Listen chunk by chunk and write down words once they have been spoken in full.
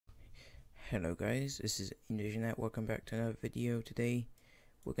Hello guys, this is Indonesian. Welcome back to another video. Today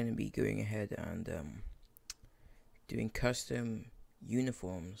we're going to be going ahead and doing custom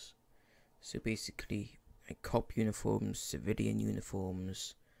uniforms. So basically like cop uniforms, civilian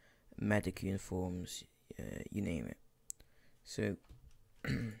uniforms, medic uniforms, you name it. So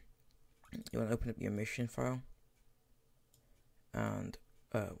you want to open up your mission file, and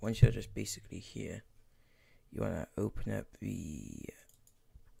once you're just basically here, you want to open up the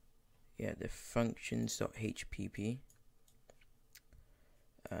functions.hpp,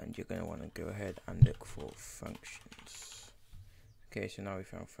 and you're going to want to go ahead and look for functions. Okay, so now we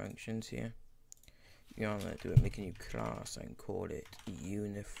found functions here. You want to make a new class and call it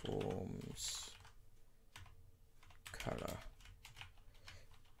uniforms color.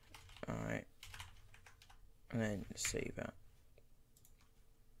 Alright, and then save that.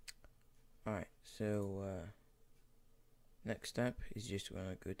 Alright, so next step is just want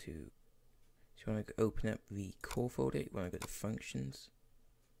to go to, so you want to open up the core folder. You want to go to functions,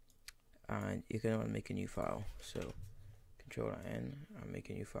 and you're going to want to make a new file. So Control-N and make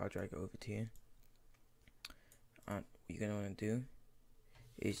a new file, drag it over to here. And what you're going to want to do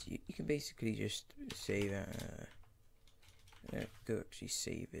is you can basically just save go actually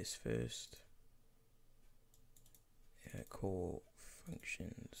save this first. Core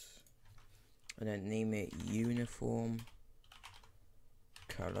functions, and then name it uniform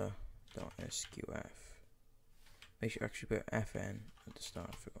color.sqf. Make sure you actually put fn at the start.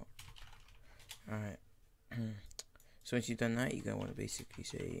 I forgot. Alright. So once you've done that, you're going to want to basically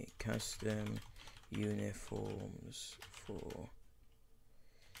say custom uniforms for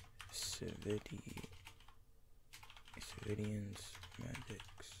civilians,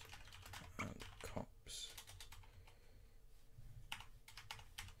 medics, and cops.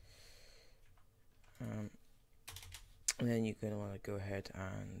 And then you're going to want to go ahead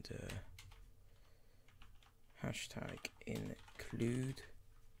and hashtag include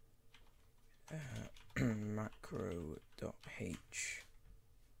macro.h.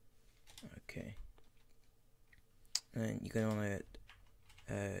 Okay. And then you're going to want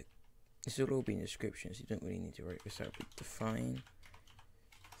to, this will all be in the description, so you don't really need to write this out, but define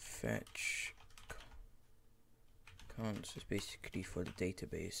fetch const is basically for the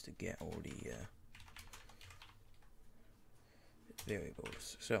database to get all the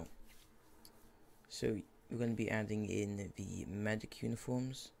variables. So we're going to be adding in the medic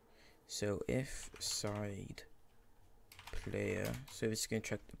uniforms. So if side player, so it's going to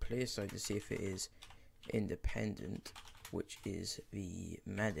track the player side to see if it is independent, which is the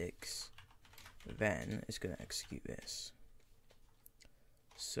medics, then it's going to execute this.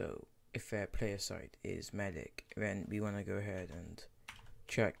 So if their player side is medic, then we want to go ahead and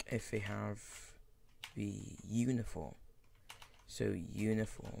check if they have the uniform. So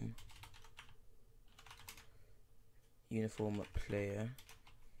uniform player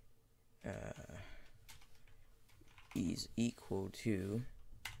is equal to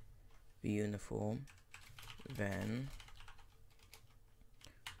the uniform, then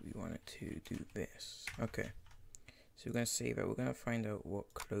we want it to do this. Okay, so we're going to save it. We're going to find out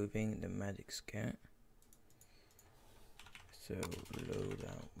what clothing the medics get. So load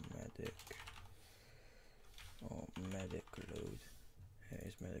out medic, or medic load.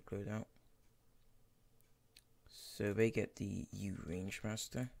 Here's medic loadout. So they get the U range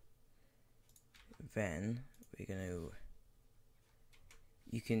master. Then we're gonna,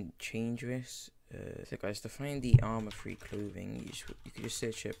 you can change this. So guys, to find the armor free clothing, you can just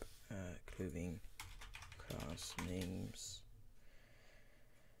search up clothing class names,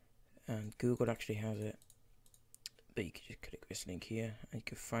 and Google actually has it. But you can just click this link here, and you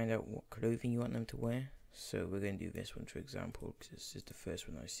can find out what clothing you want them to wear. So we're going to do this one for example, because this is the first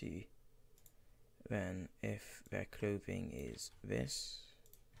one I see. Then if their clothing is this,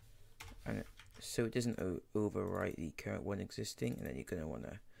 and so it doesn't overwrite the current one existing, and then you're going to want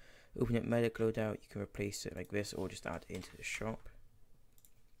to open up medic loadout. You can replace it like this, or just add it into the shop.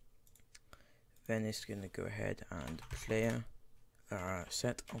 Then it's going to go ahead and player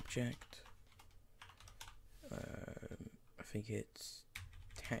set object. I think it's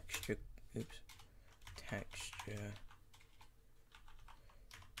texture. Texture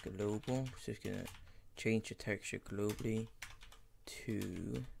global. So it's gonna change the texture globally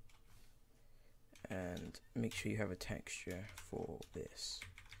to, and make sure you have a texture for this.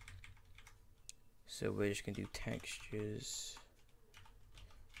 So we're just gonna do textures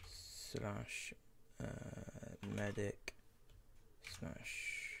slash medic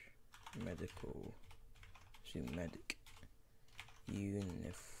slash medical, so medic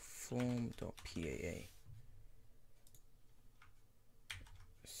uniform.paa.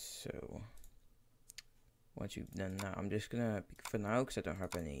 So once you've done that, I'm just gonna, for now, because I don't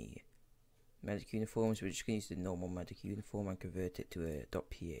have any medic uniforms, we're just gonna use the normal medic uniform and convert it to a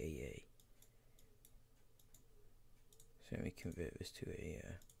 .paa. So let me convert this to a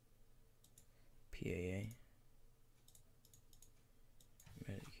PAA.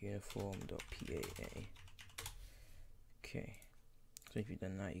 Medic uniform .paa. Okay. So if you've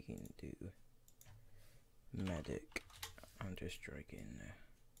done that, you can do medic and just drag in there.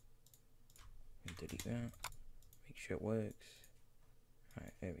 And delete that. Make sure it works.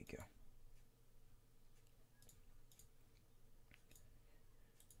 Alright, there we go.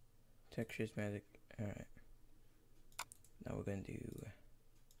 Textures medic. Alright. Now we're going to do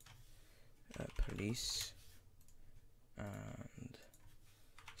police and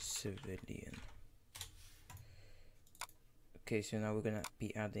civilian. Okay, so now we're going to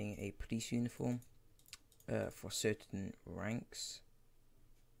be adding a police uniform for certain ranks.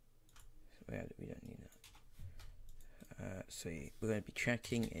 So we don't need that. So we're going to be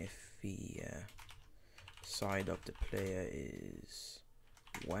checking if the side of the player is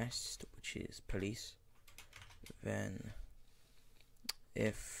west, which is police. Then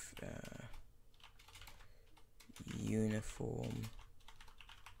if uniform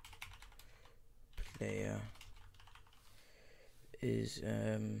player is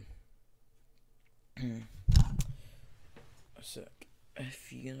a sec.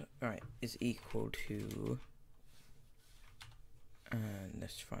 If right is equal to, and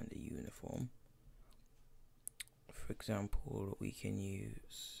let's find the uniform. For example, we can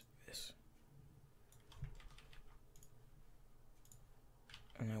use this.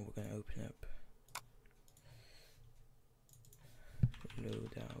 And now we're going to open up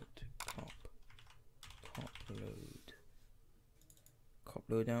loadout cop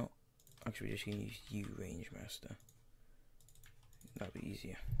loadout. Actually, we're just going to use U range master. That'll be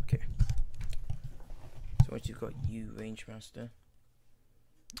easier. Okay. So once you've got U range master,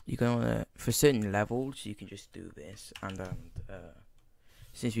 you're going to, for certain levels, you can just do this, and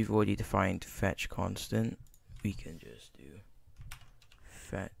since we've already defined fetch constant, we can just do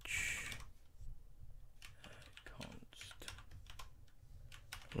fetch const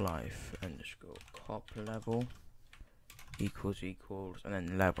life underscore cop level equals, and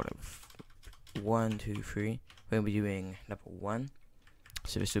then level of 1, 2, 3. We're going to be doing level 1,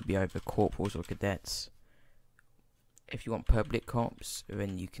 so this would be either corporals or cadets. If you want public cops,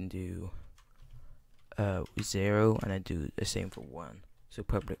 then you can do 0 and then do the same for 1. So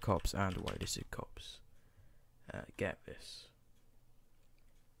public cops and whitelisted cops. Get this.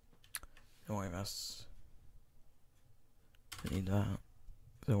 Don't worry, that's, I need that.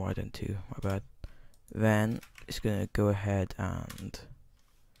 So why didn't 2? My bad. Then it's gonna go ahead and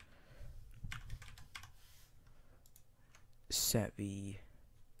set the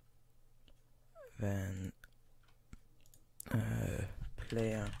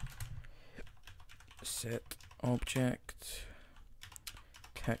player set object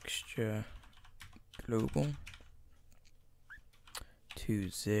texture global to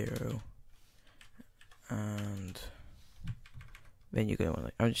 0, and then you're going to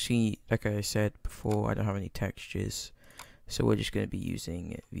want, I'm just seeing, like I said before, I don't have any textures, so we're just going to be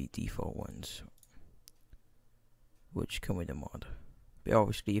using the default ones which come with the mod. But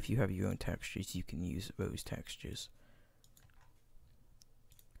obviously if you have your own textures, you can use those textures.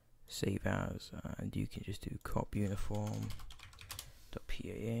 Save as, and you can just do cop uniform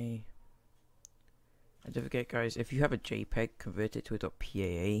 .paa. And don't forget, guys, if you have a JPEG, convert it to a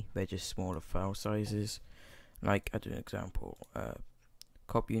 .paa. They're just smaller file sizes. Like, I'll do an example.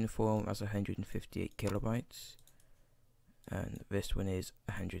 Cop uniform has 158 kilobytes, and this one is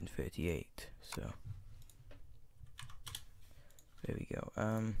 138. So there we go.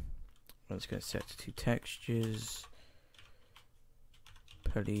 I'm just going to set to textures,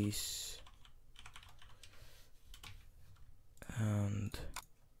 police, and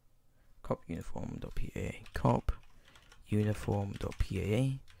cop uniform.paa, cop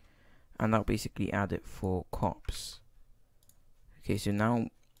uniform.paa, and that'll basically add it for cops. Okay, so now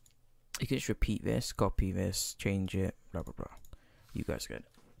you can just repeat this, copy this, change it, blah blah blah. You guys get it.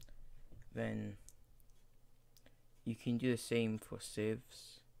 Then you can do the same for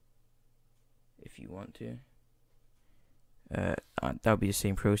civs if you want to. That'll be the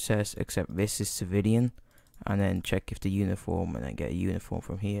same process, except this is civilian, and then check if the uniform, and then get a uniform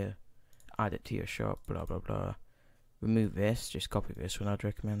from here, add it to your shop, blah blah blah. Remove this, just copy this one, I'd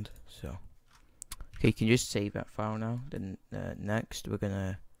recommend. So okay, you can just save that file now. Then next we're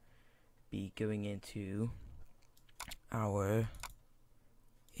gonna be going into our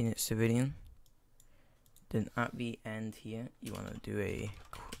init civilian. Then at the end here, you want to do a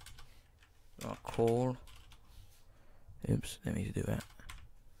call Oops, let me do that.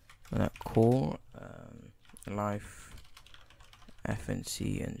 And that call life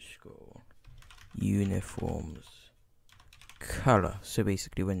FNC underscore uniforms color. So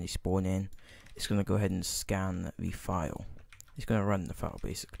basically, when they spawn in, it's gonna go ahead and scan the file. It's gonna run the file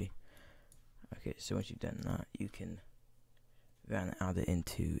basically. Okay, so once you've done that, you can then add it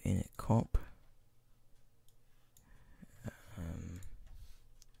into init cop.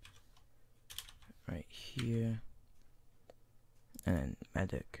 Right here, and then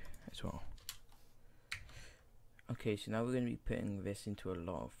medic as well. Okay, so now we're going to be putting this into a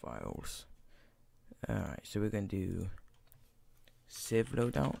lot of files. Alright, so we're going to do civ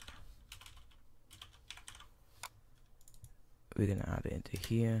loadout. We're going to add it into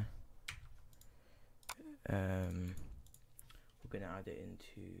here. We're going to add it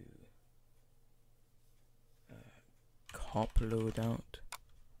into cop loadout.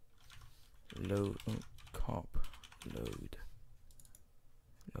 Cop loadout.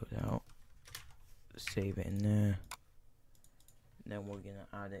 Save it in there. Then we're gonna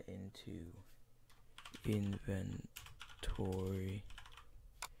add it into inventory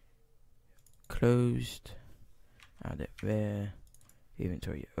closed. Add it there.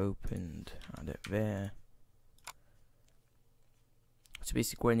 Inventory opened. Add it there. So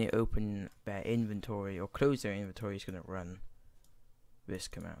basically, when you open their inventory or close their inventory, it's gonna run this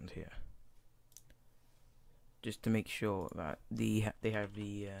command here, just to make sure that they have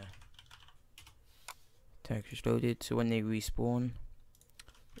the textures loaded. So when they respawn,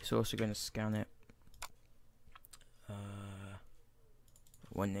 it's also going to scan it.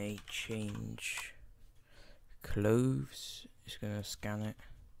 When they change clothes, it's going to scan it.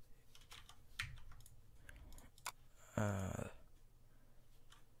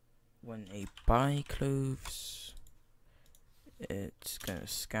 When they buy clothes, it's going to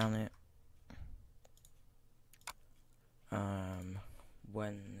scan it.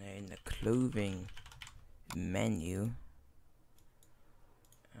 When they're in the clothing menu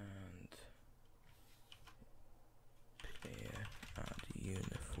and player add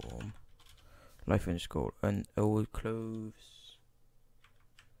uniform life underscore and old clothes,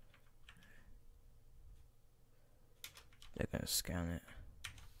 they're gonna scan it.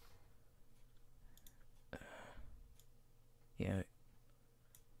 Yeah.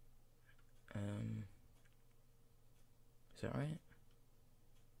 Is that right?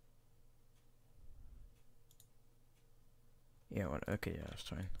 Yeah, well, okay, yeah, that's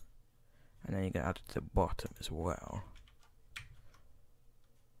fine. And then you can add it to the bottom as well.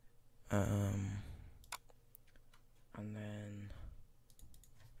 And then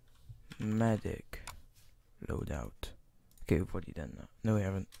medic loadout. Okay, we've already done that. No, we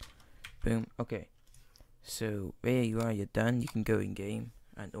haven't. Boom. Okay. So there you are. You're done. You can go in game,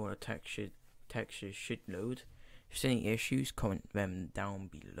 and all the textures should load. If there's any issues, comment them down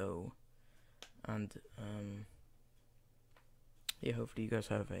below. And yeah, hopefully you guys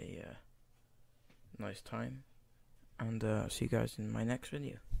have a nice time, and see you guys in my next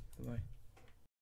video. Bye bye.